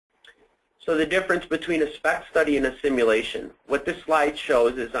So the difference between a spec study and a simulation. What this slide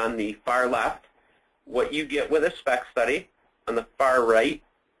shows is on the far left, what you get with a spec study. On the far right,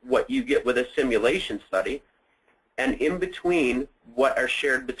 what you get with a simulation study. And in between, what are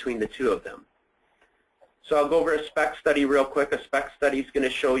shared between the two of them. So I'll go over a spec study real quick. A spec study is going to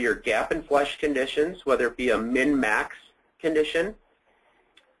show your gap and flush conditions, whether it be a min-max condition.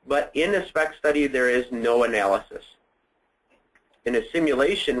 But in a spec study, there is no analysis. In a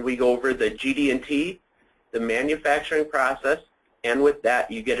simulation, we go over the GD&T, the manufacturing process, and with that,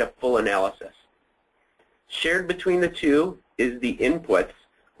 you get a full analysis. Shared between the two is the inputs,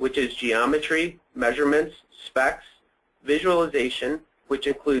 which is geometry, measurements, specs, visualization, which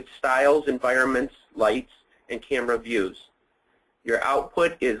includes styles, environments, lights, and camera views. Your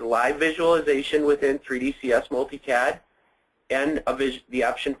output is live visualization within 3DCS Multicad and the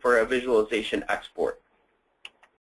option for a visualization export.